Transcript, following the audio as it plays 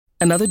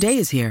Another day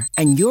is here,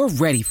 and you're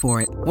ready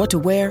for it. What to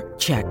wear?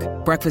 Check.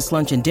 Breakfast,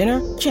 lunch, and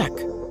dinner? Check.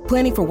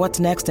 Planning for what's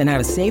next and how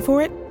to save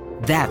for it?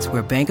 That's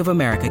where Bank of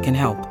America can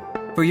help.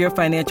 For your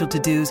financial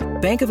to-dos,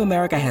 Bank of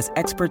America has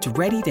experts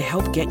ready to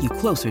help get you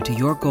closer to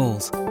your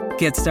goals.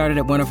 Get started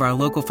at one of our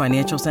local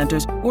financial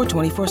centers or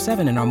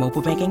 24/7 in our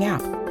mobile banking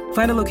app.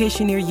 Find a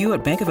location near you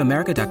at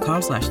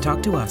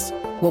bankofamerica.com/talktous.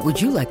 What would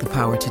you like the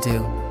power to do?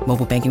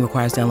 Mobile banking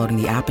requires downloading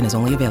the app and is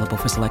only available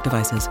for select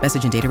devices.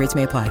 Message and data rates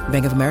may apply.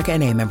 Bank of America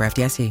N.A., member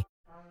FDIC.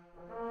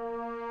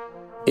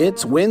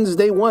 It's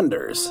Wednesday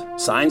Wonders,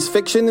 science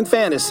fiction and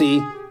fantasy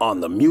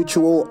on the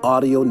Mutual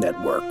Audio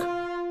Network.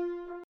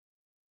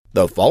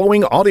 The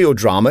following audio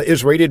drama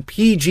is rated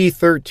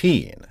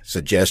PG-13,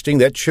 suggesting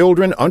that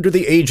children under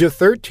the age of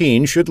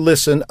 13 should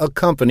listen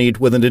accompanied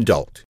with an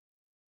adult.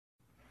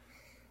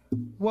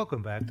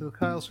 Welcome back to the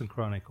Kyleson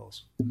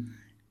Chronicles.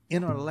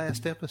 In our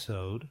last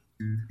episode,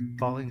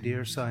 Falling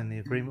Deer signed the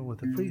agreement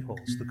with the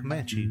Freeholds. The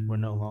Comanche were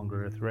no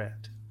longer a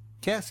threat.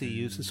 Cassie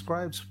used the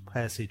Scribe's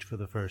Passage for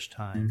the first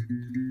time.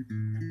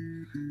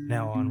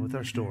 Now on with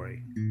our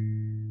story.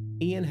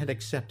 Ian had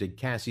accepted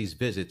Cassie's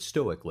visit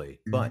stoically,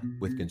 but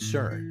with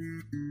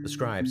concern. The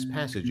Scribe's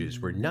Passages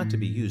were not to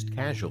be used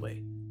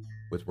casually.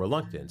 With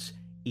reluctance,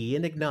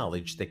 Ian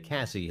acknowledged that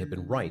Cassie had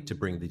been right to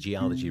bring the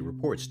geology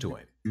reports to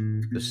him.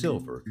 The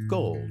silver,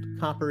 gold,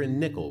 copper, and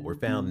nickel were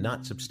found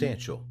not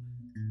substantial.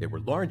 They were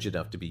large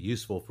enough to be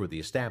useful for the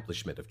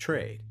establishment of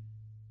trade.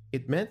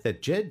 It meant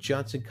that Jed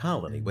Johnson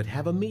Colony would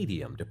have a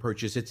medium to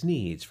purchase its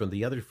needs from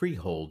the other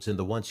freeholds and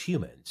the once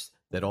humans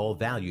that all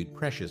valued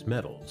precious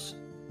metals.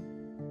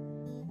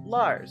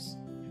 Lars,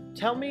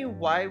 tell me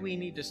why we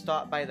need to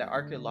stop by the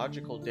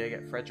archaeological dig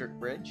at Frederick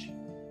Bridge.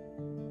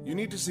 You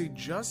need to see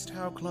just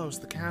how close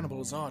the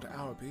cannibals are to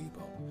our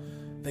people.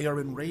 They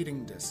are in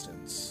raiding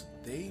distance.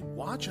 They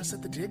watch us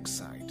at the dig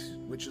site,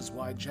 which is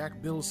why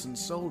Jack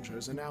Bilson's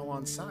soldiers are now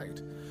on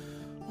site.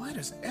 Why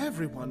does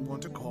everyone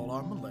want to call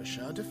our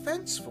militia a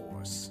defense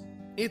force?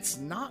 It's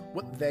not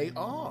what they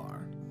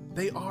are.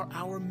 They are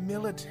our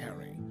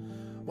military.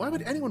 Why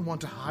would anyone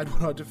want to hide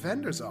what our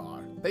defenders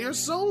are? They are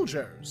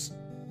soldiers.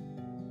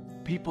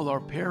 People are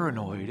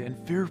paranoid and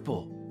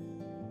fearful.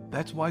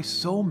 That's why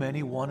so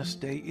many want to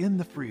stay in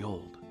the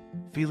freehold.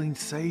 Feeling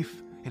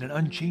safe in an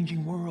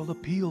unchanging world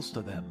appeals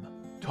to them.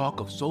 Talk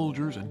of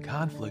soldiers and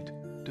conflict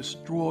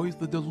destroys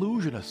the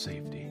delusion of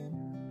safety.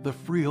 The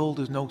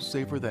freehold is no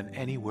safer than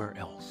anywhere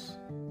else.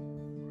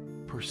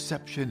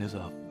 Perception is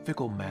a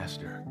fickle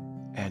master,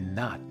 and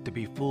not to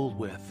be fooled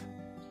with.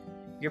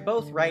 You're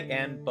both right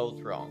and both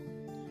wrong.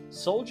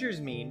 Soldiers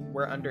mean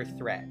we're under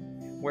threat,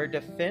 where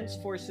defense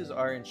forces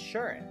are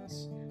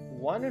insurance.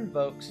 One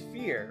invokes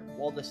fear,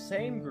 while the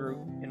same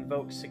group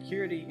invokes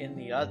security in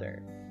the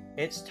other.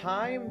 It's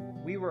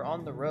time we were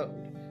on the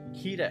road.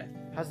 Kita,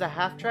 has the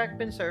half-track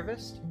been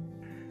serviced?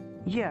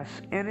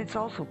 Yes, and it's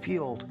also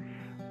fueled.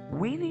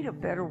 We need a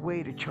better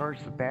way to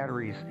charge the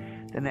batteries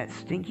than that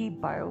stinky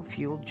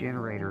biofuel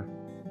generator.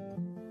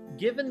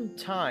 Given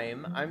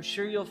time, I'm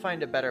sure you'll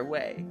find a better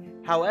way.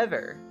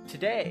 However,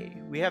 today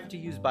we have to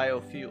use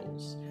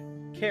biofuels.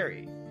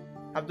 Carrie,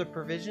 have the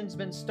provisions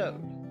been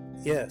stowed?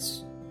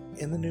 Yes,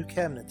 in the new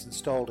cabinets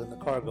installed in the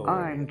cargo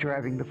area. I'm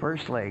driving the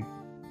first leg.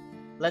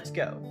 Let's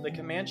go. The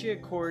Comanche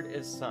Accord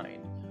is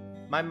signed.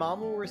 My mom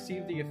will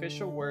receive the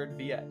official word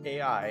via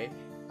AI.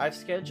 I've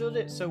scheduled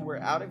it so we're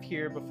out of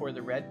here before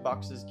the red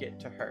boxes get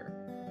to her.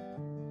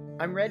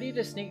 I'm ready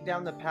to sneak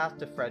down the path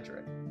to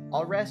Frederick.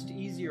 I'll rest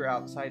easier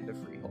outside the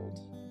freehold.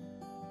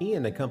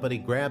 Ian and company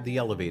grabbed the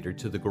elevator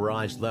to the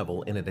garage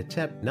level in an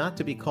attempt not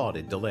to be caught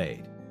and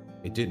delayed.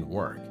 It didn't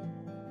work.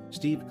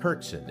 Steve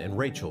Kirkson and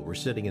Rachel were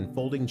sitting in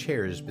folding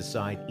chairs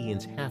beside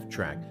Ian's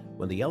half-track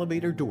when the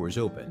elevator doors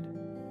opened.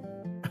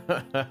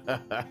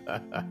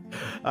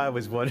 I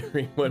was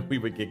wondering when we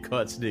would get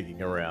caught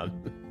sneaking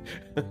around.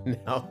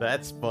 Now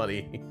that's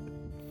funny.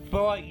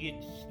 Thought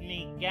you'd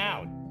sneak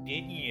out,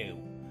 didn't you?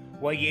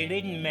 Well, you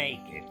didn't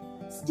make it.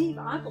 Steve,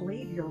 I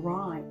believe you're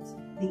right.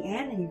 The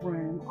ante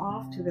room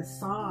off to the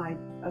side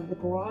of the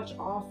garage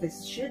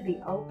office should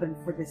be open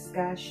for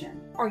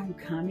discussion. Are you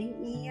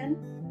coming, Ian?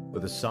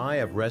 With a sigh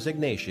of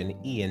resignation,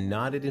 Ian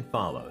nodded and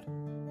followed.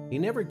 He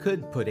never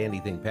could put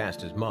anything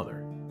past his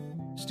mother.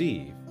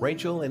 Steve,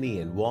 Rachel, and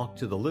Ian walked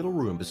to the little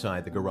room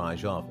beside the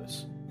garage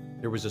office.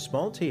 There was a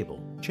small table,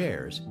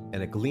 chairs,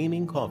 and a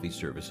gleaming coffee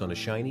service on a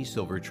shiny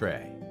silver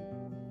tray.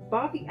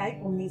 Bobby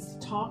April needs to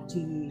talk to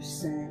you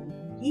soon.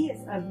 He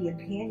is of the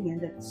opinion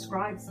that the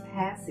Scribe's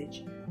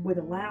Passage would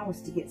allow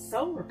us to get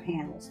solar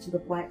panels to the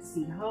Black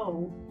Sea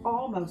Hole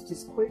almost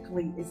as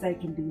quickly as they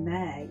can be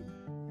made.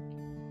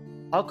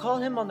 I'll call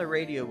him on the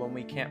radio when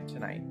we camp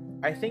tonight.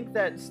 I think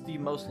that's the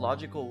most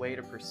logical way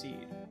to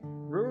proceed.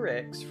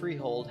 Rurik's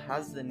freehold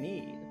has the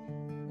need.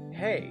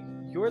 Hey,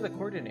 you're the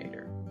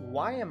coordinator.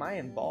 Why am I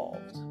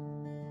involved?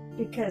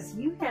 Because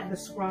you have the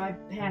Scribe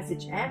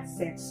Passage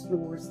access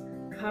doors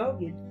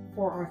coded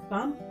for our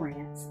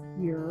thumbprints.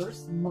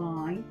 Yours,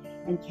 mine,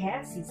 and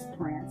Cassie's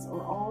prints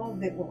are all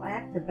that will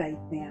activate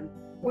them.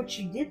 What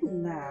you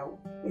didn't know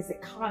is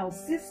that Kyle's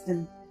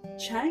system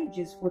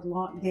changes would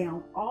lock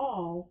down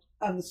all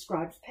of the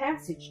scribe's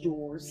passage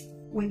doors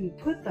when you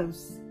put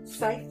those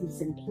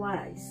safeties in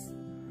place.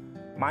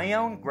 My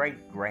own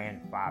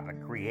great-grandfather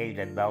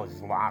created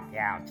those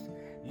lockouts.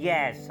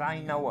 Yes, I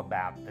know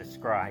about the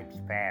scribe's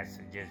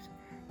passages.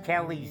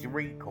 Kelly's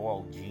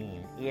recall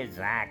gene is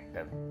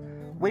active.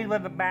 We were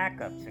the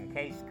backups in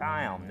case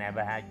Kyle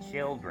never had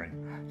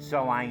children,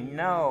 so I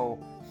know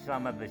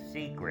some of the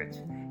secrets.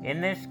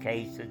 In this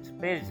case, it's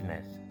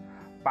business.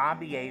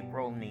 Bobby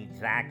April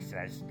needs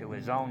access to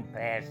his own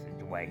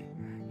passageway.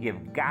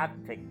 You've got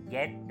to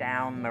get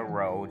down the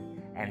road,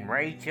 and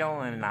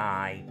Rachel and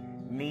I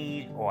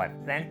need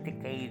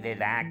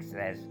authenticated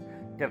access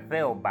to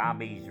fill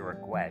Bobby's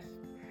request.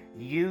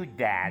 You,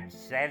 Dad,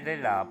 set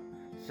it up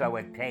so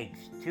it takes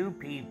two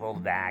people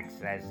to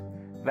access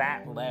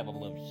that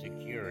level of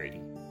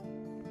security.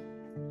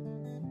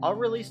 I'll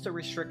release a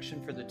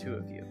restriction for the two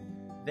of you.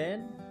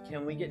 Then,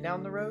 can we get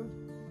down the road?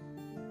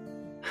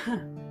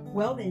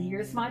 Well, then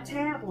here's my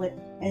tablet,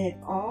 and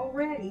it's all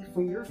ready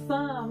for your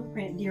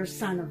thumbprint, dear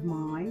son of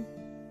mine.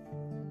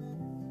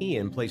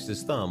 Ian placed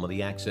his thumb on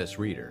the access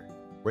reader.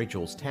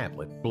 Rachel's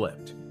tablet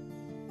blipped.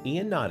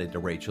 Ian nodded to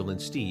Rachel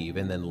and Steve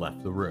and then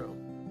left the room.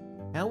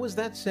 How was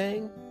that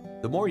saying?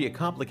 The more you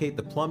complicate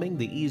the plumbing,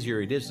 the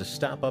easier it is to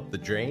stop up the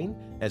drain,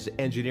 as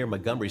engineer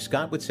Montgomery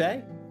Scott would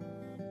say?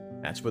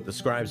 That's what the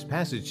scribe's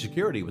passage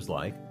security was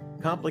like.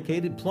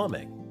 Complicated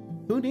plumbing.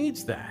 Who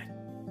needs that?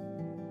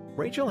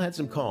 Rachel had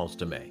some calls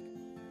to make.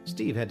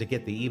 Steve had to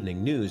get the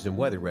evening news and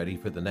weather ready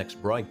for the next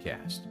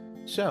broadcast.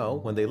 So,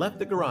 when they left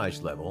the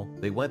garage level,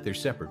 they went their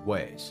separate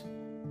ways.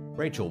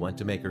 Rachel went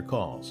to make her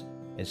calls,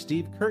 and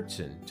Steve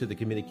Kurtzen to the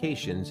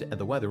communications and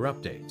the weather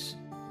updates.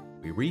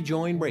 We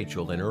rejoined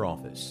Rachel in her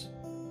office.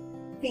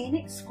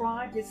 Phoenix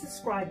Scribe, this is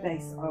Scribe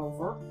Base,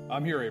 over.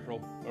 I'm here,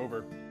 April.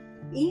 Over.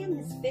 Ian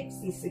has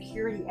fixed the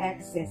security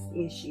access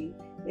issue.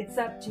 It's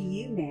up to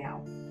you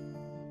now.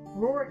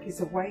 Rourke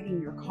is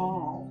awaiting your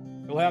call.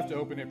 He'll have to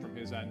open it from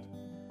his end.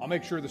 I'll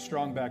make sure the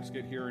strongbacks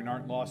get here and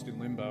aren't lost in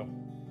limbo.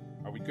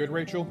 Are we good,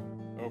 Rachel?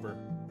 Over.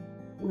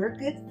 We're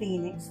good,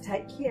 Phoenix.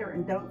 Take care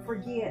and don't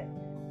forget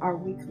our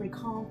weekly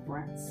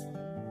conference.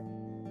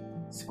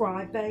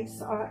 Scribe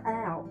Base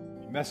are out.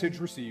 Message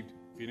received.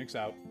 Phoenix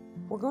out.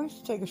 We're going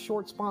to take a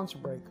short sponsor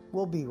break.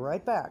 We'll be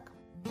right back.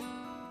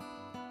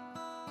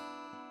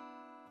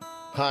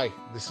 Hi,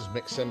 this is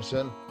Mick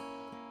Simpson.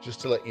 Just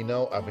to let you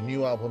know, I have a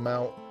new album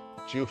out,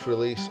 due for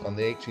release on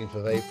the 18th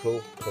of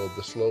April, called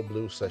The Slow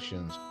Blues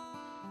Sessions.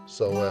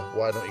 So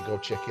why don't you go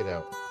check it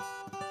out?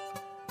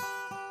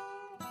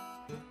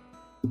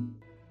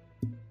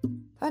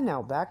 And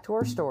now back to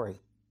our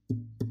story.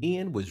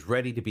 Ian was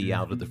ready to be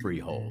out of the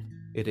freehold.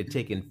 It had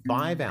taken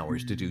 5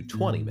 hours to do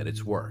 20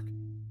 minutes work.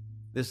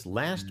 This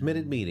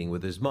last-minute meeting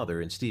with his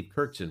mother and Steve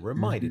Kurtzen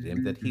reminded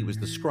him that he was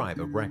the scribe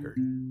of record.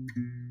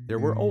 There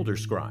were older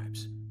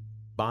scribes.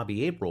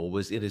 Bobby April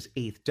was in his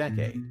 8th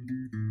decade.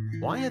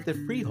 Why had the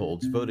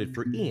freeholds voted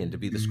for Ian to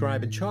be the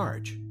scribe in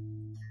charge?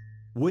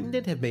 Wouldn't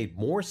it have made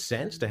more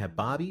sense to have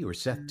Bobby or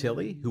Seth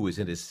Tilley, who was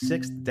in his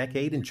 6th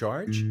decade, in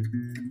charge?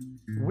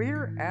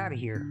 We're out of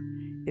here.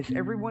 Is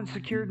everyone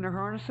secured in their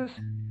harnesses?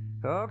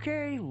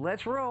 Okay,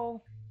 let's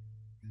roll.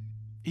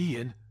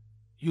 Ian,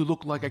 you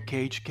looked like a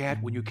caged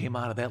cat when you came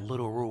out of that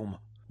little room.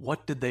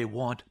 What did they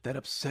want that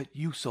upset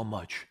you so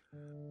much?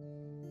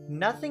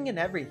 Nothing and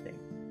everything.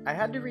 I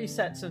had to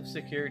reset some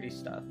security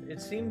stuff.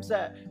 It seems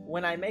that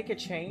when I make a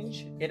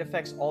change, it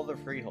affects all the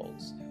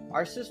freeholds.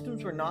 Our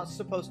systems were not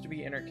supposed to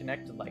be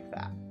interconnected like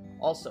that.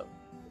 Also,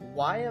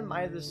 why am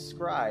I the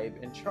scribe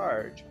in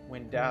charge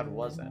when Dad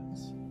wasn't?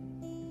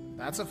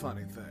 That's a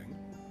funny thing.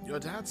 Your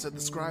dad said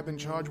the scribe in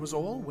charge was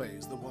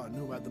always the one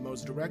who had the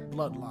most direct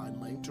bloodline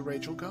link to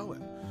Rachel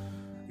Cohen.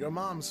 Your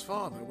mom's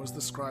father was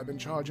the scribe in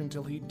charge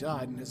until he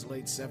died in his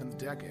late 7th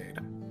decade.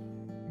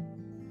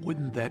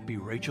 Wouldn't that be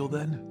Rachel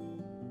then?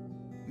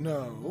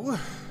 No,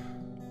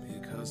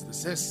 because the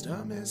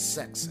system is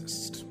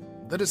sexist.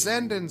 The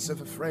descendants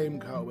of Ephraim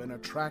Cohen are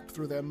tracked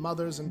through their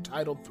mothers and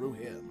titled through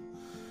him.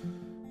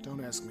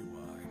 Don't ask me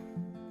why.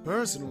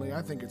 Personally,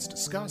 I think it's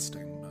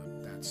disgusting,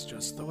 but that's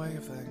just the way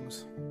of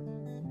things.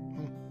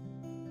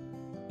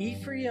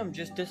 Ephraim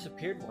just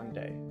disappeared one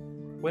day.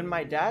 When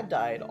my dad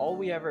died, all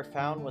we ever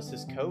found was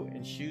his coat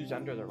and shoes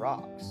under the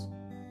rocks.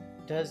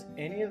 Does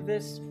any of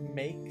this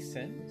make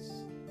sense?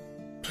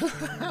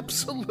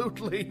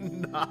 Absolutely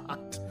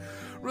not.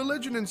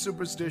 Religion and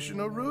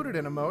superstition are rooted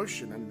in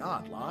emotion and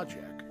not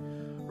logic.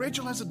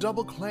 Rachel has a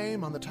double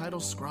claim on the title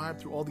scribe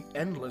through all the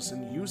endless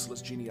and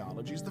useless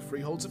genealogies the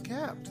freeholds have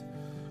kept.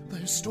 The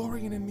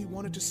historian in me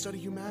wanted to study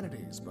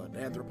humanities, but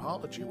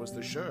anthropology was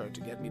the sure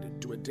to get me to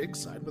do a dig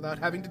site without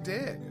having to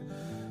dig.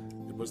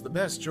 It was the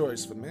best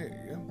choice for me.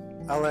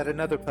 I'll add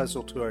another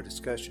puzzle to our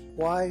discussion.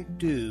 Why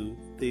do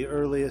the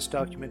earliest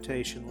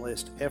documentation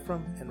list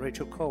Ephraim and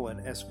Rachel Cohen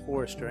as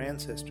Forrester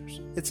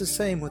ancestors? It's the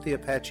same with the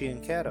Apache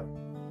and Caddo.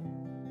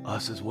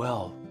 Us as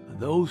well.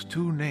 Those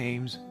two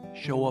names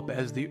show up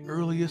as the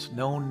earliest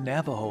known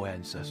Navajo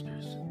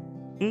ancestors.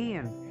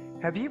 Ian,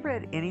 have you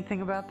read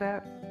anything about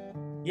that?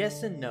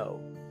 Yes and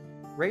no.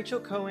 Rachel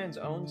Cohen's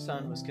own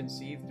son was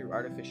conceived through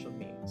artificial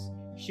means.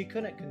 She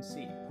couldn't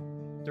conceive.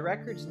 The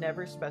records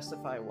never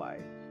specify why.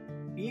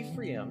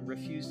 Ephraim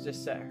refused to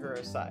set her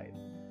aside.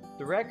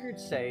 The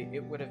records say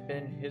it would have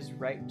been his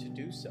right to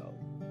do so.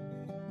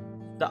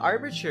 The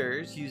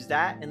arbiters used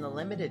that and the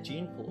limited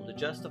gene pool to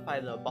justify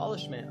the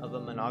abolishment of a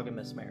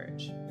monogamous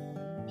marriage.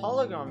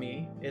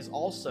 Polygamy is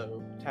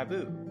also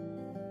taboo.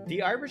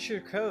 The arbiter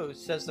code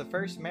says the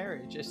first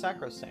marriage is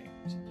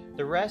sacrosanct.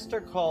 The rest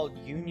are called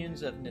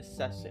unions of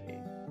necessity.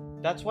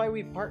 That's why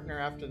we partner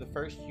after the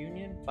first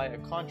union by a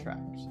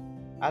contract.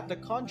 At the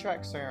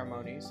contract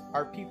ceremonies,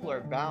 our people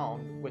are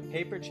bound with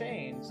paper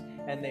chains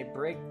and they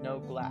break no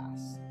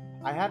glass.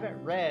 I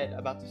haven't read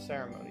about the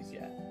ceremonies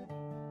yet.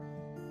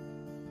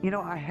 You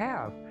know, I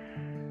have.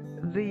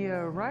 The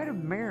rite of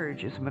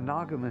marriage is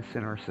monogamous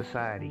in our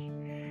society.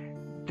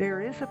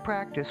 There is a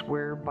practice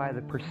whereby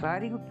the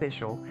presiding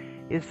official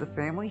is the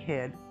family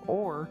head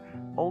or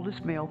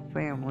oldest male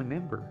family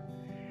member.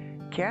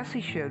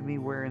 Cassie showed me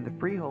where in the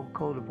Freehold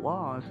Code of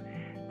Laws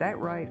that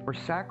rite or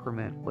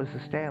sacrament was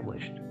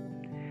established.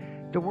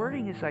 The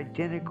wording is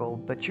identical,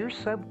 but your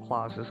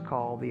subclauses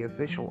call the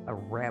official a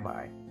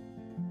rabbi.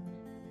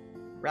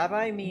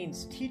 Rabbi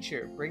means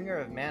teacher, bringer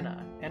of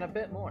manna, and a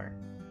bit more.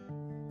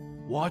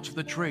 Watch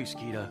the trace,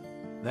 Keita.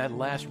 That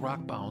last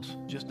rock bounce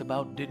just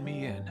about did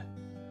me in.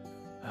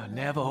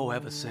 Navajo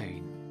have a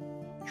saying,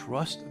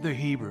 trust the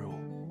Hebrew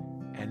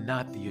and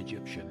not the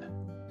Egyptian.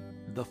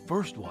 The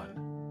first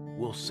one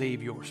will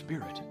save your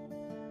spirit,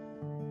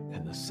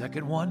 and the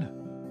second one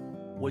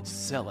would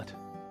sell it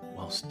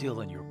while still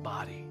in your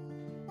body.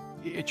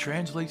 It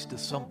translates to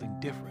something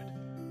different,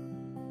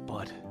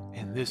 but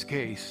in this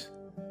case,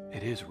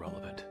 it is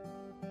relevant.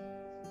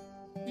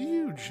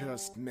 You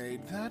just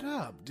made that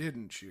up,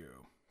 didn't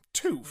you?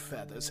 Two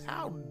feathers,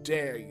 how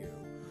dare you?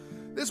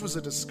 This was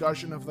a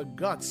discussion of the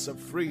guts of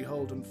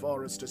freehold and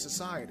forester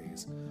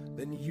societies.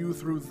 Then you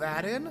threw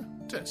that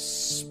in?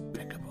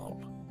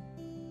 Despicable.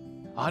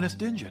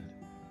 Honest Injun.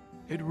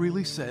 It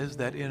really says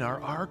that in our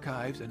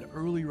archives and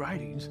early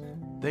writings,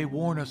 they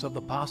warn us of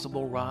the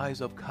possible rise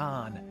of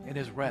Khan and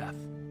his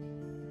wrath.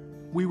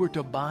 We were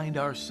to bind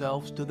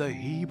ourselves to the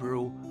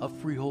Hebrew of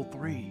Freehold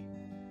 3.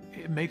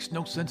 It makes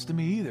no sense to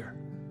me either.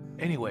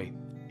 Anyway,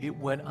 it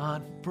went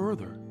on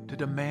further to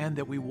demand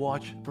that we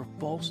watch for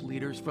false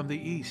leaders from the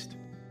east.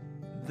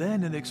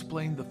 Then it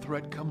explained the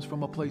threat comes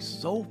from a place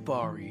so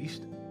far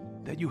east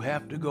that you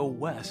have to go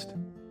west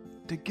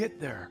to get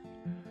there.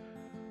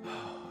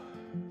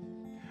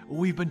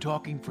 We've been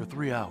talking for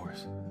 3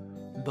 hours.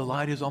 The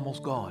light is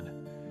almost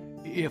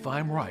gone. If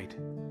I'm right,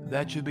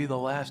 that should be the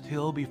last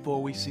hill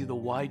before we see the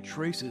wide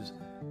traces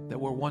that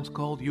were once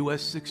called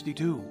US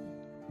 62.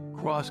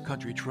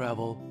 Cross-country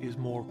travel is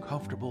more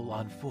comfortable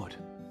on foot.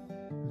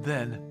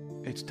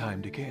 Then it's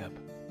time to camp.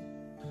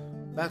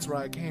 That's where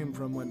I came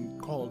from when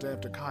called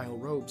after Kyle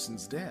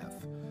Robeson's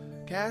death.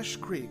 Cache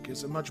Creek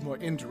is a much more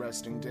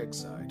interesting dig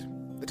site.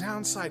 The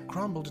town site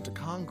crumbled into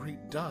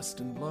concrete dust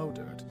and blow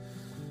dirt.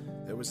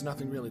 There was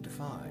nothing really to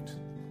find.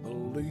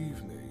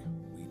 Believe me,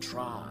 we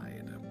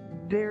tried.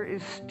 There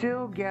is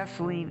still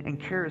gasoline and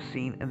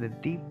kerosene in the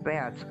deep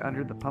vats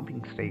under the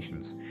pumping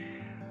stations.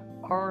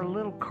 Our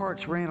little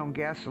carts ran on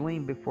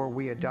gasoline before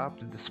we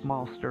adopted the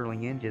small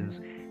Stirling engines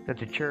that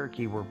the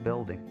Cherokee were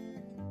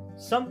building.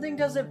 Something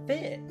doesn't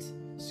fit.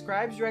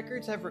 Scribes'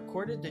 records have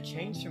recorded the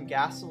change from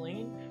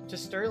gasoline to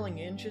Stirling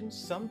engines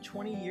some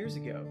 20 years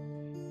ago.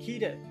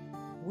 Keita,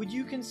 would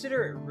you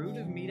consider it rude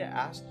of me to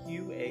ask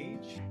you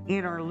age?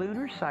 In our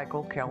lunar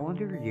cycle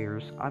calendar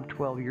years, I'm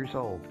 12 years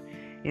old.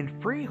 In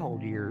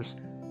freehold years,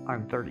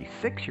 I'm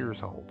 36 years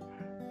old.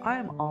 I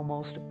am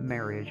almost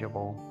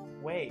marriageable.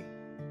 Wait,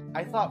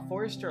 I thought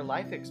forester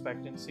life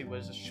expectancy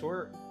was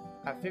short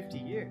at 50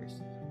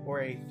 years,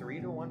 or a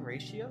 3-to-1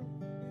 ratio?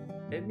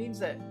 It means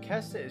that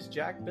Kessa is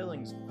Jack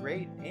Billings'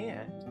 great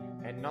aunt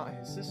and not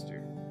his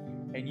sister,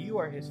 and you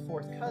are his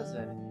fourth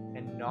cousin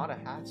and not a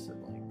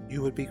half-sibling.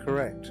 You would be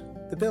correct.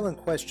 The bill in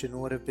question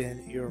would have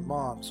been your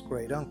mom's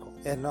great uncle,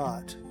 and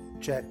not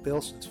Jack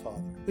Bilson's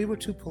father. We were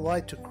too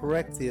polite to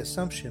correct the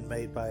assumption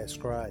made by a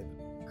scribe.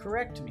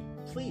 Correct me,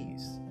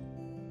 please.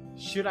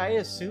 Should I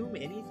assume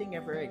anything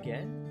ever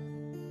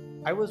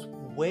again? I was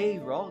way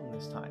wrong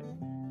this time.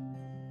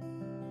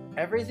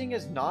 Everything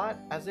is not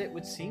as it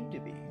would seem to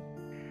be.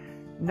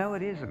 No,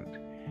 it isn't.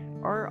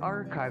 Our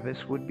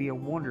archivist would be a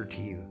wonder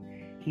to you.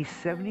 He's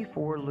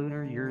 74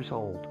 lunar years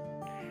old.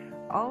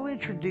 I'll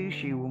introduce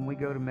you when we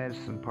go to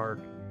Medicine Park.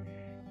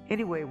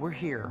 Anyway, we're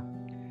here.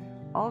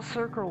 I'll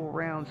circle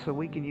around so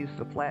we can use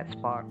the flat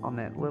spot on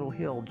that little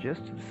hill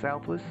just to the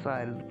southwest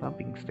side of the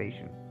pumping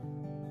station.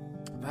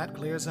 That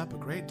clears up a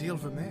great deal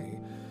for me.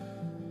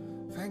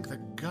 Thank the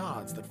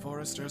gods that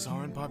foresters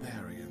aren't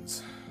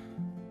barbarians.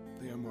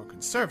 They are more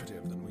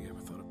conservative than we ever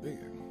thought of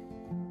being.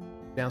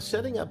 Now,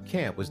 setting up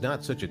camp was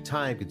not such a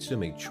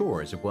time-consuming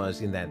chore as it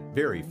was in that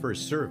very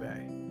first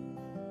survey.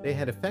 They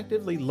had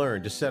effectively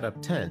learned to set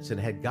up tents and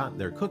had gotten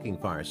their cooking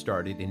fire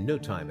started in no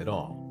time at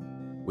all.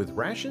 With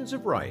rations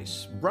of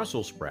rice,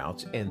 Brussels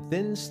sprouts, and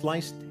thin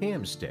sliced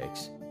ham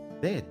steaks,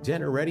 they had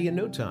dinner ready in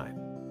no time.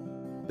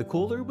 The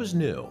cooler was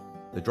new.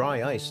 The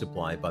dry ice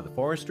supplied by the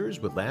foresters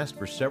would last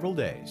for several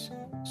days.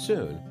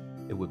 Soon,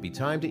 it would be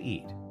time to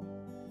eat.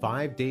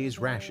 5 days'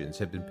 rations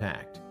had been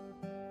packed.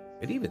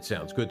 It even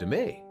sounds good to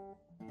me.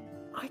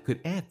 I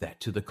could add that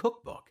to the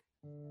cookbook.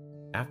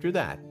 After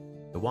that,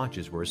 the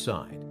watches were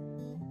assigned.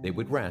 They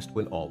would rest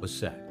when all was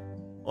set.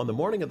 On the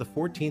morning of the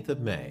 14th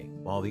of May,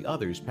 while the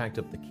others packed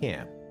up the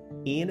camp,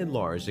 Ian and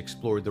Lars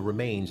explored the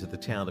remains of the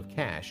town of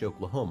Cache,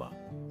 Oklahoma.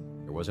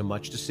 There wasn't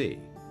much to see.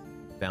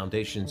 The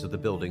foundations of the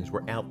buildings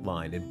were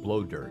outlined in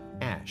blow dirt,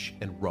 ash,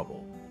 and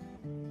rubble.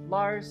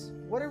 Lars,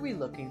 what are we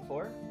looking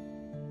for?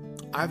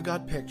 I've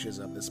got pictures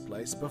of this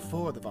place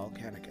before the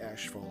volcanic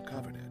ashfall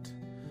covered it.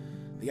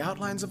 The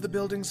outlines of the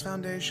building's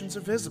foundations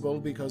are visible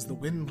because the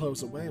wind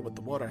blows away what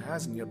the water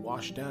hasn't yet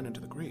washed down into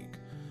the creek.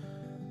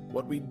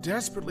 What we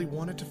desperately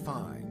wanted to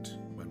find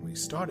when we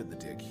started the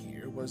dig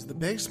here was the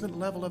basement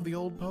level of the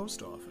old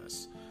post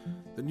office.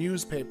 The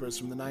newspapers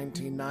from the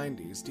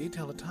 1990s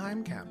detail a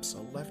time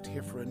capsule left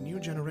here for a new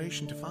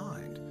generation to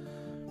find.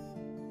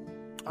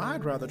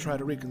 I'd rather try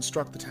to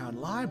reconstruct the town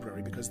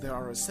library because there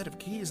are a set of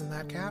keys in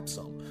that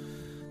capsule.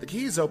 The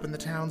keys open the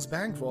town's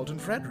bank vault in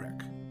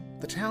Frederick.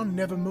 The town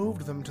never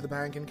moved them to the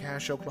bank in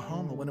Cache,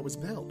 Oklahoma when it was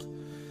built.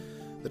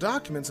 The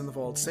documents in the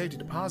vault's safety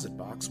deposit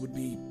box would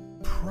be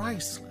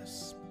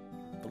priceless.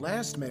 The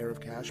last mayor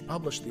of Cache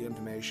published the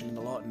information in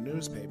the Lawton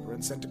newspaper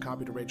and sent a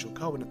copy to Rachel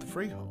Cohen at the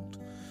Freehold.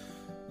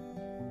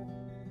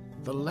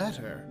 The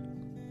letter,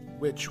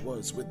 which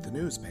was with the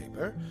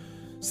newspaper,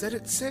 said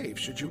it's safe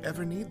should you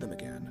ever need them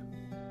again.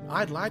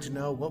 I'd like to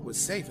know what was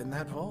safe in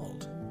that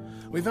vault.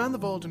 We found the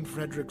vault in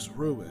Frederick's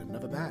ruin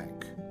of a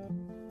bank.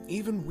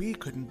 Even we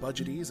couldn't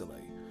budge it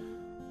easily.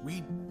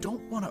 We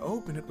don't want to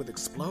open it with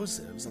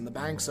explosives, and the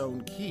bank's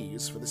own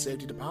keys for the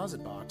safety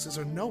deposit boxes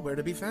are nowhere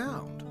to be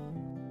found.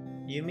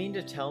 You mean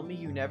to tell me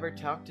you never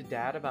talked to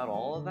Dad about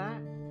all of that?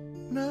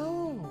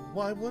 No,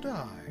 why would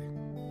I?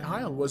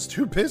 Kyle was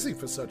too busy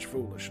for such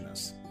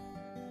foolishness.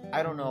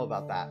 I don't know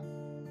about that.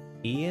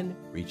 Ian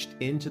reached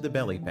into the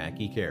belly pack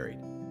he carried.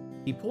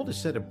 He pulled a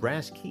set of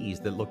brass keys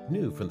that looked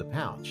new from the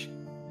pouch.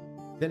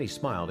 Then he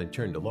smiled and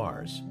turned to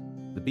Lars.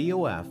 The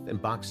BOF and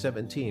Box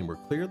 17 were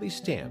clearly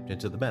stamped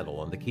into the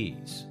metal on the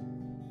keys.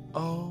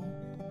 Oh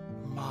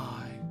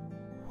my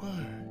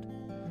word.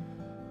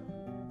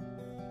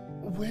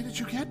 Where did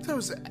you get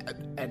those,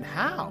 and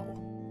how?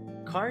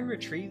 Karn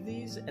retrieved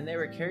these, and they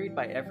were carried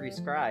by every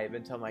scribe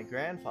until my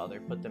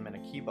grandfather put them in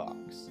a key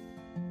box.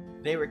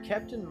 They were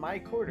kept in my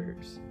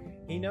quarters.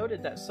 He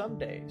noted that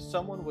someday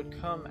someone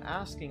would come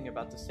asking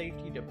about the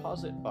safety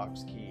deposit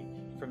box key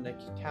from the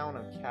town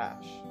of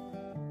Cache.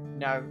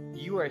 Now,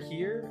 you are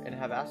here and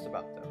have asked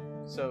about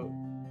them, so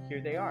here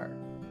they are.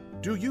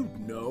 Do you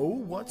know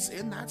what's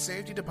in that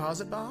safety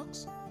deposit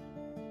box?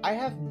 I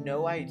have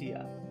no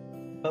idea,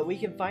 but we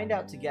can find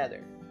out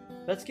together.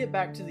 Let's get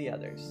back to the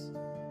others.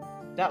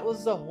 That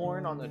was the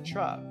horn on the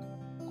truck.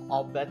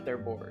 I'll bet they're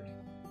bored.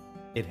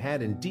 It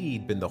had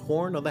indeed been the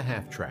horn on the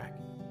half-track.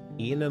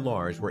 Ian and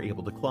Lars were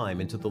able to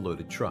climb into the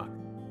loaded truck.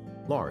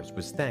 Lars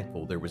was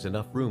thankful there was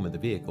enough room in the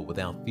vehicle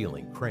without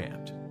feeling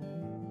cramped.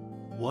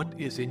 What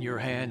is in your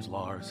hands,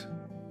 Lars?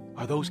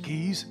 Are those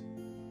keys?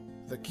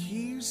 The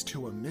keys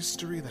to a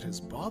mystery that has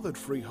bothered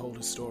Freehold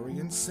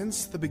historians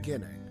since the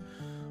beginning.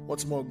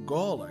 What's more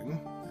galling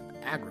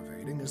and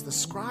aggravating is the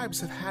scribes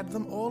have had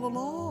them all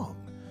along.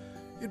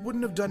 It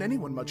wouldn't have done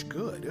anyone much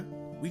good.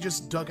 We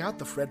just dug out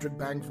the Frederick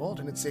Bank vault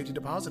and its safety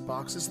deposit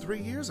boxes 3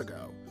 years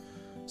ago.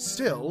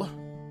 Still,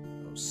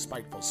 those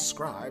spiteful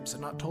scribes had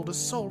not told a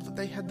soul that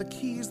they had the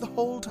keys the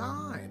whole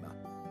time.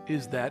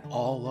 Is that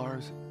all,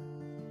 Lars?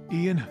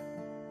 Ian,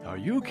 are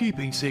you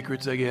keeping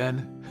secrets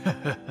again?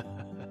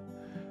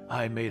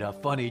 I made a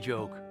funny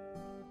joke.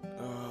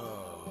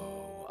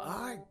 Oh,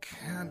 I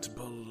can't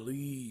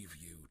believe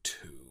you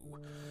two.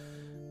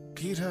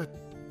 Peter,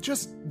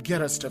 just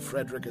get us to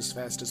Frederick as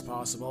fast as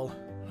possible.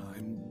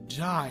 I'm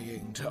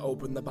dying to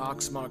open the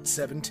box marked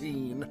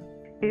 17.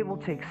 It will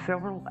take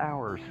several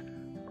hours.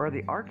 Are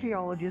the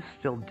archaeologists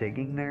still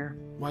digging there?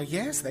 Why,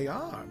 yes, they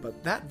are,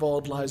 but that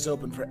vault lies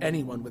open for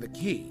anyone with a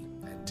key.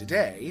 And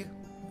today,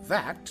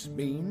 that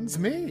means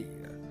me.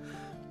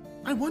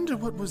 I wonder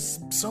what was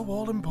so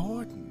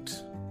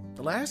all-important.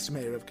 The last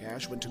mayor of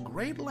Cache went to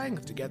great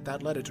length to get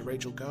that letter to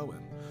Rachel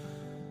Cohen.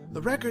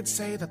 The records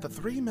say that the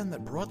 3 men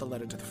that brought the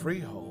letter to the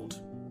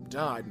Freehold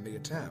died in the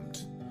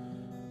attempt.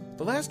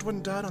 The last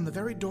one died on the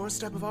very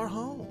doorstep of our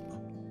home.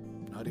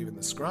 Not even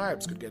the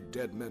scribes could get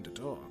dead men to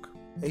talk.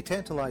 A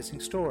tantalizing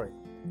story.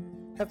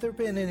 Have there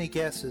been any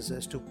guesses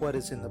as to what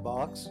is in the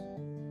box?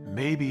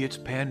 Maybe it's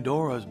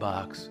Pandora's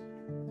box.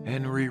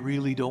 Henry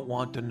really don't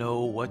want to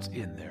know what's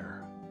in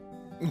there.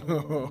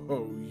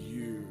 Oh,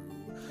 you.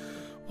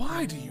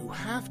 Why do you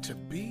have to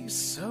be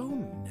so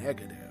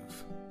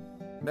negative?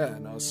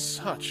 Men are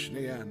such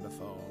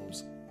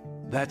Neanderthals.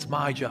 That's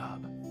my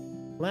job.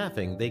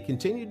 Laughing, they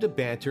continued to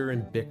banter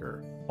and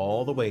bicker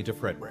all the way to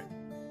Frederick.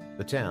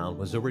 The town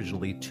was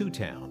originally 2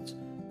 towns,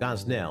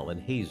 Gosnell and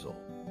Hazel.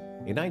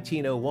 In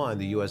 1901,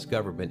 the U.S.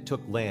 government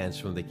took lands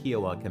from the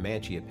Kiowa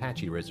Comanche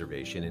Apache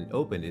Reservation and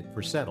opened it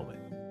for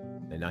settlement.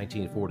 In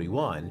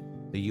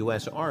 1941, the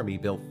U.S. Army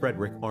built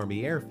Frederick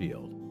Army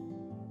Airfield.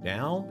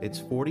 Now it's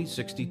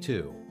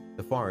 4062.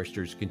 The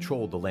foresters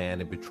controlled the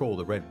land and patrol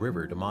the Red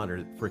River to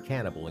monitor for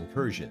cannibal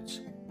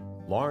incursions.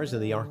 Lars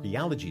and the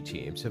archaeology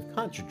teams have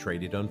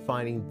concentrated on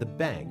finding the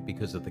bank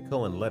because of the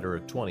Cohen letter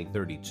of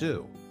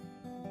 2032.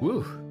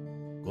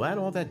 Whew, glad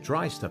all that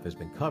dry stuff has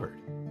been covered.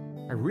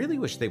 I really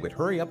wish they would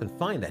hurry up and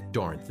find that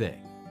darn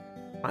thing.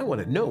 I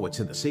want to know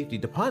what's in the safety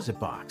deposit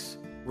box.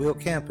 We'll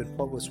camp in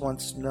what was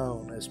once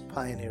known as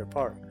Pioneer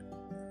Park.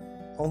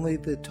 Only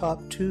the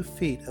top 2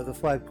 feet of the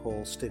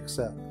flagpole sticks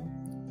up.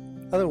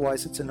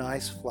 Otherwise, it's a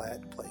nice,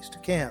 flat place to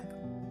camp.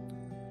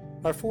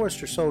 Our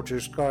forester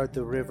soldiers guard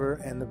the river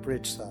and the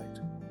bridge site.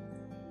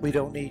 We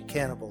don't need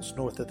cannibals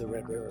north of the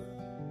Red River.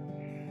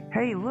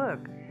 Hey, look,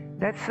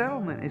 that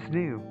settlement is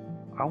new.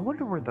 I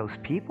wonder where those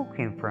people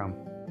came from.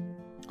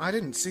 I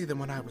didn't see them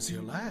when I was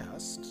here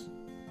last.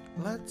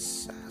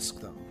 Let's ask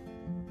them.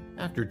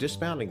 After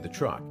dismounting the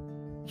truck,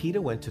 Kita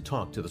went to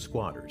talk to the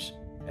squatters.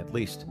 At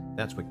least,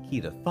 that's what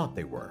Kita thought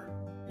they were.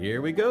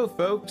 Here we go,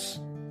 folks.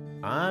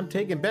 I'm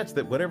taking bets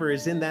that whatever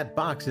is in that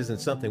box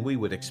isn't something we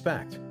would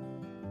expect.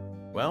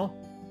 Well,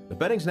 the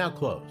betting's now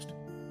closed.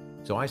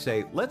 So I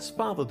say, let's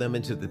follow them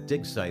into the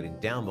dig site and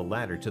down the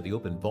ladder to the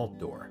open vault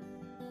door.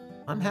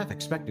 I'm half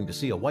expecting to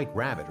see a white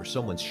rabbit or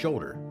someone's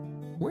shoulder.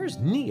 Where's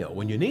Neo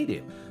when you need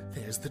him?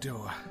 There's the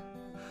door.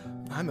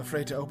 I'm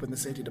afraid to open the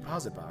safety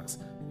deposit box.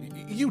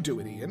 You do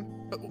it, Ian.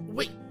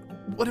 Wait,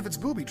 what if it's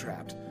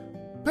booby-trapped?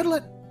 Better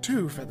let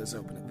 2 feathers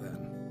open it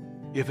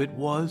then. If it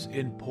was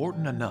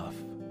important enough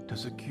to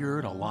secure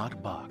in a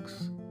locked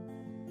box,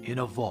 in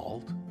a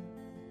vault,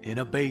 in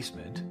a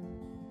basement,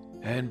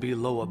 and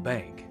below a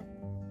bank,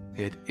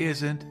 it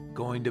isn't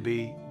going to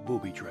be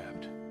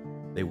booby-trapped.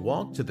 They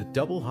walked to the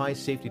double-high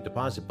safety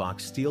deposit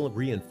box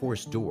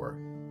steel-reinforced door.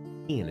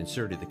 Ian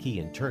inserted the key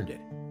and turned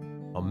it.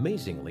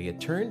 Amazingly, it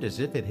turned as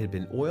if it had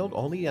been oiled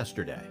only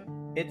yesterday.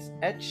 Its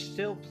etched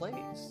steel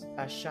plates,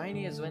 as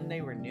shiny as when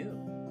they were new.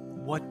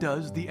 What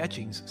does the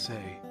etchings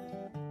say?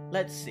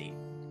 Let's see.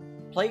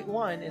 Plate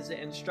 1 is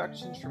the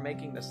instructions for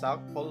making the Sao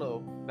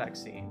Paulo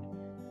vaccine.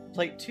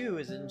 Plate 2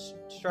 is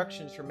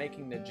instructions for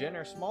making the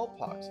Jenner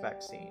smallpox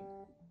vaccine.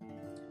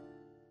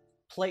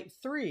 Plate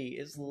 3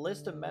 is the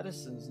list of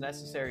medicines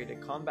necessary to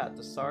combat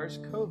the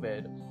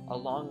SARS-CoV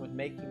along with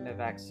making the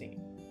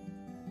vaccine.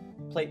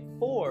 Plate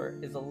 4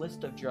 is a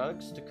list of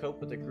drugs to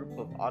cope with a group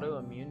of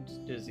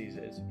autoimmune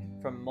diseases,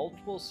 from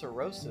multiple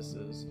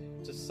sclerosis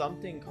to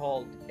something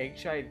called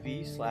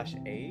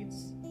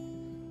HIV/AIDS,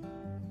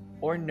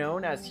 or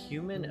known as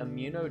human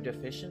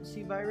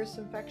immunodeficiency virus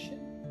infection,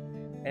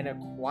 and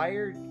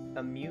acquired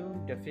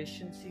immune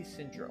deficiency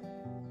syndrome.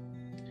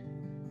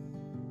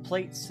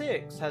 Plate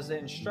 6 has the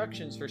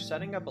instructions for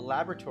setting up a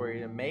laboratory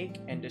to make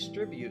and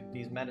distribute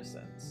these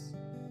medicines.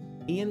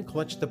 Ian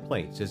clutched the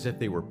plates as if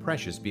they were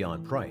precious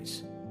beyond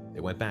price.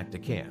 They went back to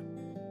camp.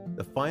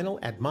 The final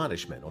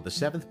admonishment on the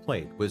 7th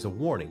plate was a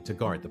warning to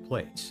guard the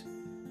plates.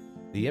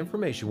 The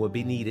information would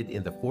be needed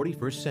in the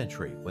 41st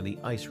century when the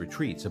ice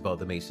retreats above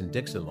the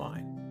Mason-Dixon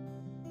line.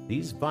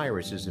 These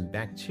viruses and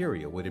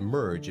bacteria would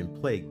emerge and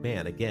plague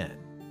man again.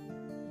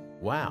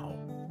 Wow!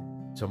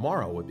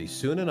 Tomorrow would be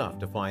soon enough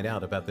to find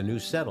out about the new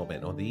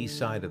settlement on the east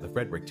side of the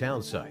Frederick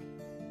town site.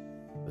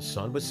 The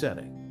sun was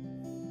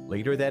setting.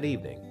 Later that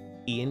evening,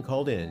 Ian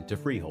called in to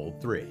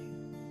Freehold 3.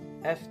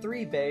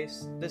 F3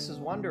 base, this is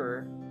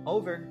Wanderer.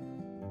 Over.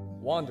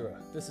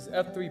 Wanderer, this is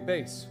F3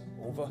 base.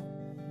 Over.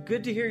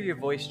 Good to hear your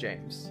voice,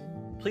 James.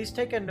 Please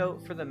take a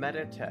note for the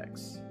meta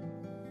text.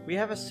 We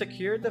have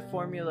secured the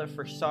formula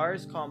for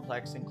SARS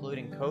complex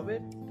including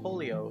COVID,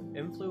 polio,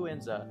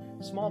 influenza,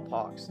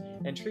 smallpox,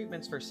 and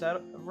treatments for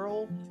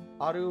several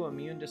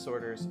autoimmune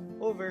disorders.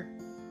 Over.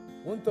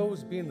 Wouldn't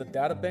those be in the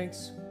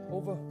databanks?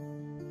 Over.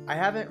 I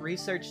haven't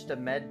researched the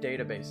med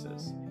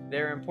databases.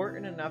 They're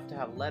important enough to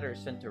have letters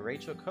sent to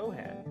Rachel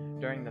Cohen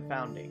during the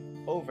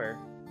founding. Over.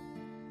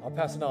 I'll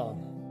pass it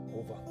on.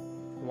 Over.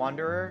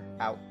 Wanderer,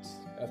 out.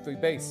 F3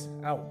 base,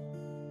 out.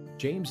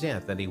 James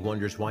Anthony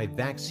wonders why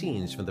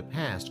vaccines from the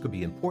past could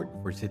be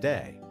important for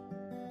today.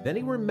 Then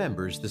he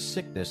remembers the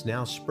sickness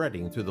now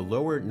spreading through the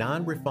lower,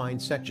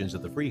 non-refined sections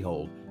of the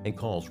freehold and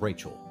calls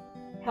Rachel.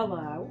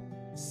 Hello?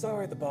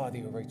 Sorry to bother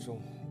you,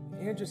 Rachel.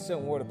 Ian just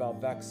sent word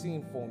about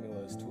vaccine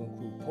formulas to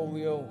include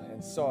polio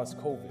and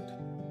SARS-CoV.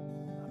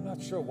 I'm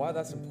not sure why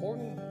that's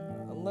important,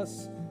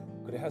 unless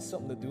could it have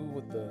something to do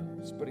with the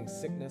spreading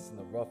sickness in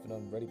the rough and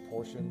unready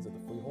portions of the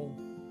freehold?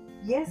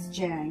 Yes,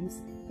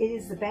 James. It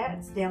is the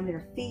bats down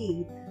there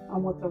feed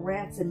on what the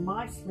rats and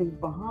mice leave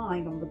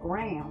behind on the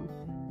ground,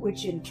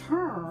 which in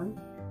turn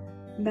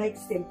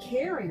makes them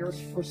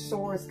carriers for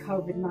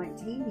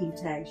SARS-CoV-19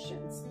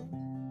 mutations.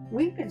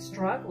 We've been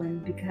struggling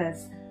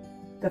because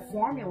the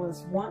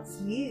formulas once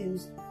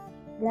used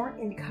weren't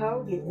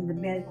encoded in the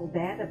medical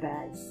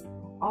database.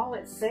 All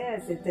it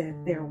says is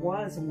that there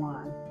was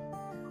one.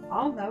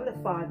 I'll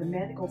notify the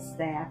medical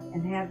staff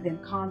and have them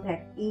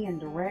contact Ian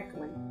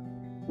directly.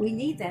 We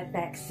need that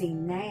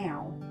vaccine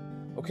now.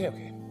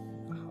 Okay.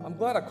 I'm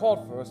glad I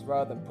called first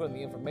rather than putting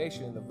the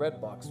information in the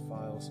red box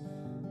files.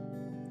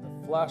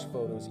 flash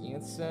photos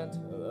Ian sent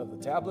of the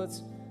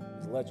tablets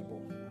is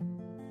legible.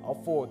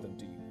 I'll forward them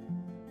to you.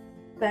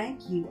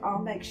 Thank you. I'll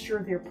make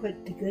sure they're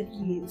put to good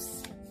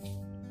use.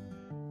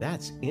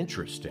 That's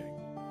interesting.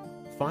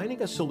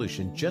 Finding a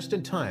solution just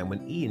in time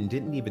when Ian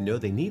didn't even know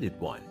they needed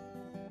one.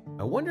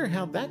 I wonder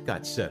how that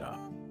got set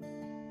up.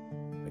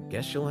 I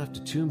guess you'll have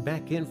to tune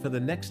back in for the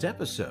next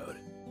episode.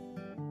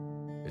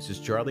 This is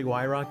Charlie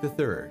Wyrock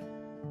III,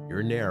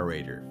 your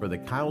narrator for the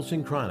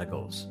Kyleson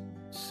Chronicles,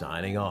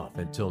 signing off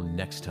until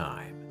next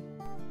time.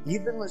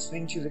 You've been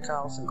listening to the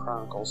Kyleson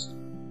Chronicles.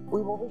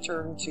 We will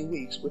return in 2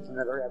 weeks with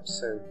another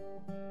episode.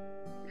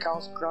 The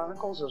Kyleson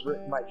Chronicles was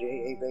written by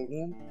J.A.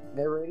 Babian,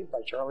 narrated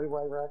by Charlie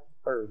Wyrock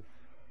III,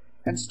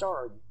 and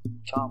starred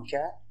Tom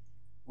Cat,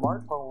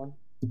 Mark Bowen,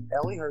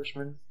 Ellie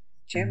Hirschman,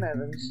 Tim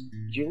Evans,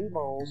 Julie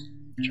Bowles,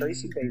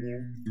 Tracy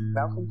Babian,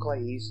 Malcolm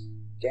Clays,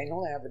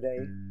 Daniel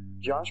Abiday,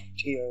 Josh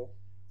Patillo,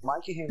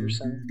 Micah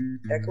Henderson,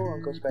 Echo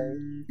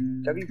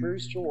Unclespay, W.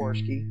 Bruce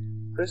Jaworski,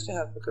 Krista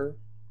Huffaker,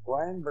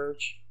 Ryan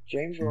Birch,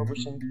 James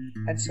Roberson,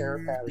 and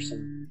Sarah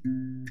Patterson.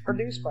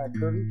 Produced by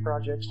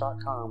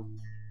PurdyProjects.com.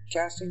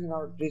 Casting and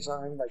art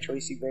design by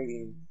Tracy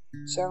Babian.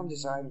 Sound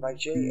design by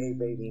J.A.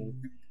 Babian.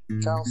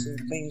 Kyleson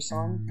theme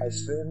song by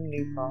Sven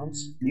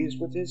Newpons,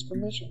 used with his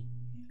permission.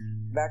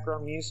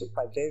 Background music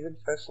by David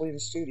Feslian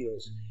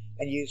Studios,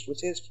 and used with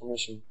his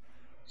permission.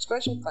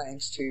 Special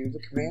thanks to the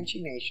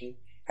Comanche Nation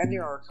and the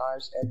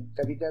archives at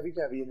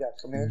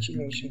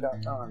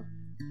www.comanchenation.com,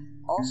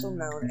 also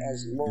known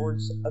as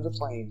Lords of the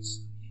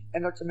Plains,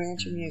 and the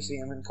Comanche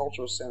Museum and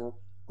Cultural Center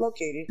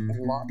located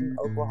in Lawton,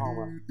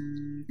 Oklahoma.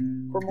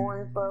 For more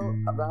info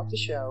about the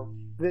show,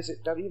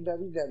 visit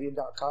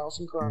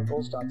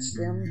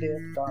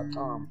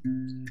www.kyleson.chronicles.simdiff.com.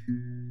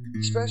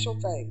 Special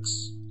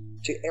thanks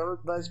to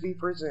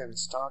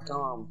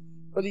EricBusbyPresents.com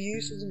for the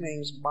use of the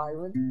names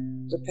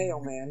Byron, the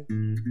Pale Man,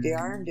 the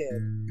Iron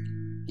Dead,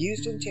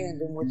 used in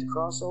tandem with the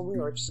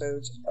crossover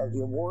episodes of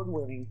the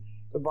award-winning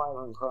The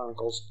Byron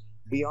Chronicles,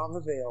 Beyond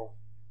the Veil,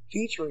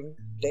 featuring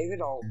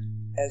David Alt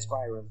as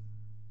Byron.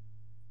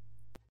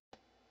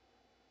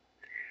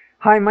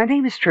 Hi, my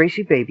name is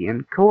Tracy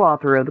Babian,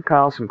 co-author of the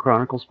Kyleson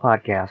Chronicles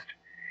podcast.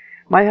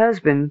 My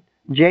husband,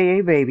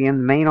 J.A. Babian,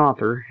 the main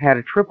author, had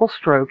a triple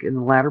stroke in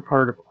the latter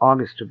part of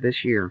August of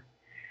this year.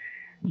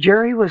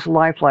 Jerry was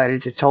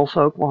life-flighted to Tulsa,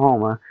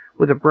 Oklahoma,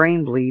 with a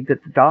brain bleed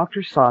that the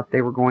doctors thought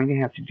they were going to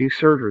have to do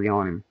surgery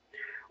on him,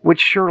 which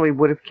surely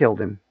would have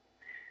killed him.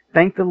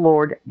 Thank the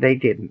Lord they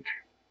didn't.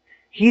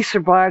 He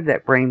survived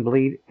that brain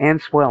bleed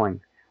and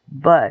swelling,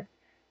 but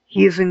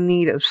he is in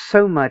need of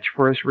so much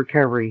for his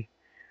recovery.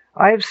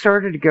 I have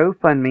started a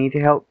GoFundMe to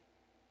help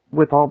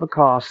with all the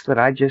costs that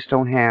I just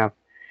don't have.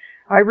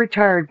 I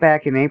retired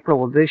back in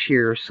April of this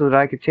year so that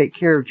I could take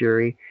care of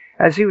Jerry,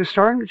 as he was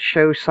starting to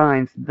show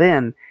signs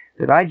then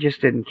that I just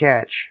didn't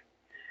catch.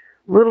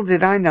 Little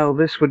did I know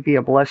this would be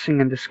a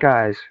blessing in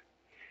disguise.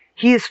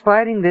 He is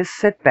fighting this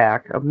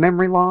setback of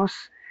memory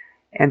loss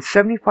and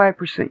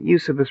 75%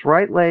 use of his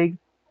right leg,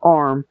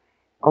 arm,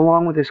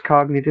 along with his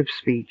cognitive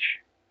speech.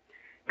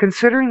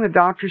 Considering the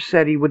doctor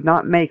said he would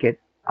not make it,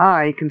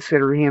 I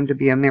consider him to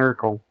be a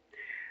miracle.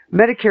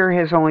 Medicare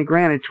has only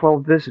granted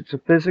 12 visits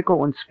of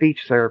physical and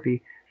speech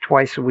therapy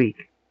twice a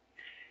week.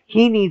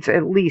 He needs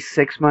at least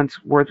 6 months'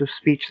 worth of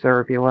speech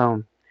therapy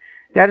alone.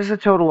 That is a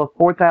total of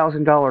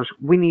 $4,000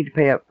 we need to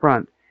pay up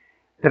front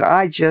that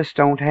I just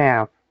don't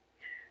have.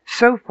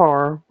 So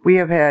far, we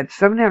have had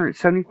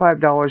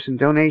 $775 in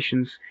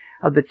donations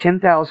of the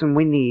 $10,000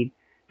 we need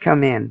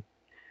come in.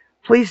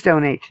 Please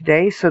donate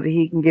today so that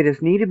he can get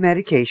his needed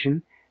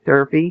medication,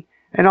 therapy,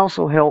 and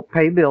also help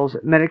pay bills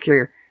that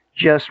Medicare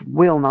just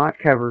will not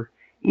cover,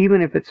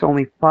 even if it's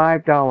only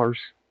 $5.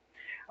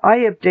 I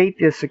update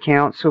this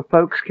account so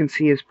folks can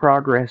see his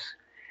progress.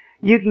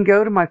 You can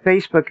go to my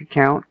Facebook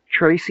account,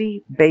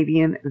 Tracy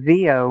Babian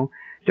VO,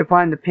 to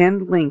find the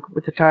pinned link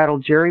with the title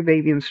Jerry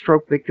Babian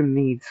Stroke Victim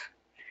Needs.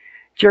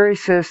 Jerry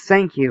says,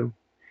 thank you.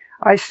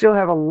 I still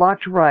have a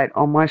lot to write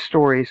on my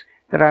stories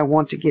that I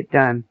want to get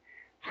done.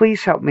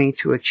 Please help me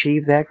to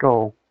achieve that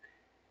goal.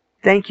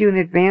 Thank you in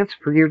advance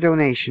for your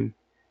donation.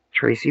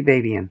 Tracy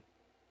Babian.